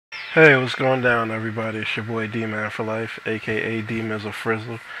Hey, what's going down, everybody? It's your boy D-Man for Life, aka D-Mizzle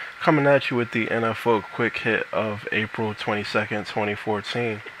Frizzle, coming at you with the NFO Quick Hit of April 22nd,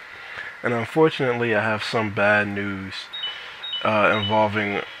 2014. And unfortunately, I have some bad news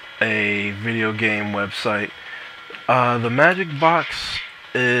involving a video game website. The Magic Box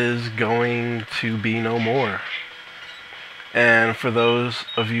is going to be no more. And for those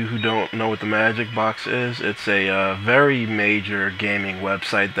of you who don't know what the Magic Box is, it's a very major gaming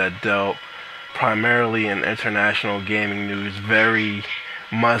website that dealt primarily in international gaming news. Very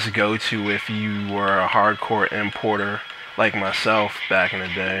must go to if you were a hardcore importer like myself back in the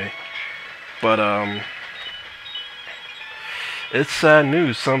day. But it's sad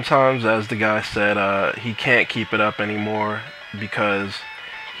news. Sometimes, as the guy said, he can't keep it up anymore because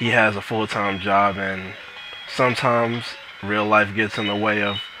he has a full-time job, and sometimes real life gets in the way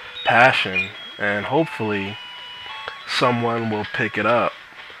of passion, and hopefully someone will pick it up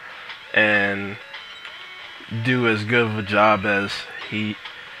and do as good of a job as the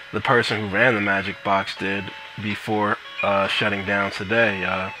person who ran the Magic Box did before shutting down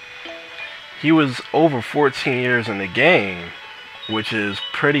today. He was over 14 years in the game, which is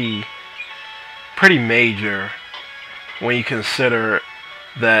pretty major when you consider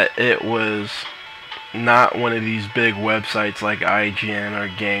that it was not one of these big websites like IGN or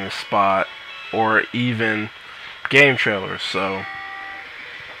GameSpot or even Game Trailers. So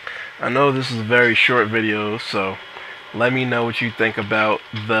I know this is a very short video, so let me know what you think about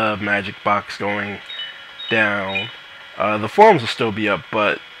the Magic Box going down. The forums will still be up,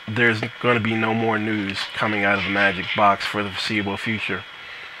 but there's going to be no more news coming out of the Magic Box for the foreseeable future.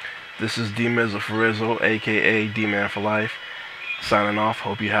 This is D-Mizzle Frizzle, aka D-Man for Life, signing off.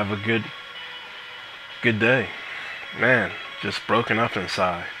 Hope you have a good day. Man, just broken up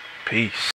inside. Peace.